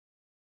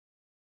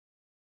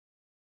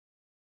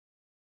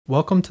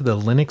Welcome to the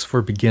Linux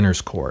for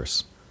Beginners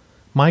course.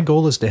 My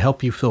goal is to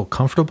help you feel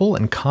comfortable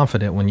and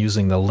confident when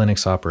using the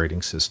Linux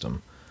operating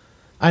system.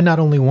 I not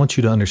only want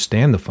you to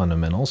understand the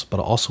fundamentals, but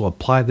also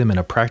apply them in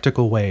a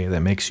practical way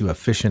that makes you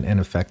efficient and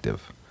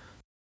effective.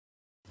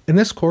 In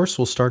this course,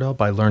 we'll start out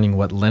by learning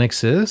what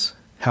Linux is,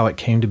 how it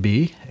came to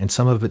be, and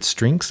some of its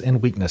strengths and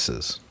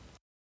weaknesses.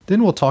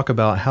 Then we'll talk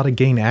about how to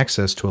gain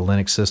access to a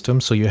Linux system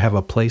so you have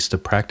a place to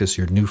practice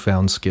your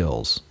newfound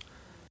skills.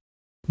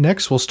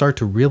 Next, we'll start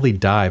to really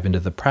dive into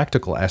the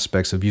practical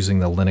aspects of using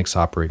the Linux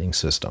operating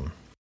system.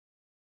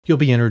 You'll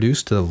be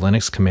introduced to the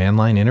Linux command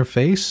line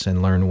interface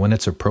and learn when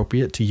it's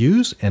appropriate to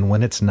use and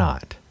when it's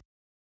not.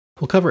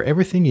 We'll cover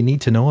everything you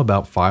need to know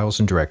about files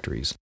and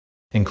directories,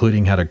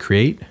 including how to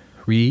create,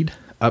 read,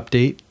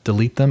 update,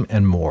 delete them,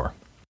 and more.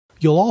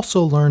 You'll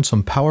also learn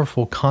some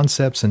powerful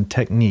concepts and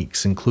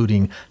techniques,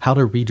 including how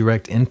to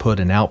redirect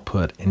input and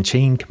output and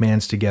chain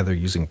commands together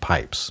using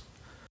pipes.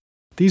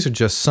 These are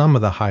just some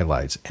of the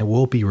highlights, and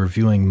we'll be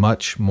reviewing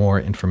much more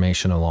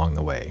information along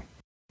the way.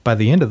 By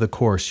the end of the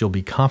course, you'll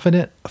be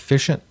confident,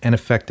 efficient, and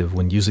effective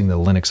when using the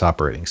Linux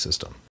operating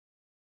system.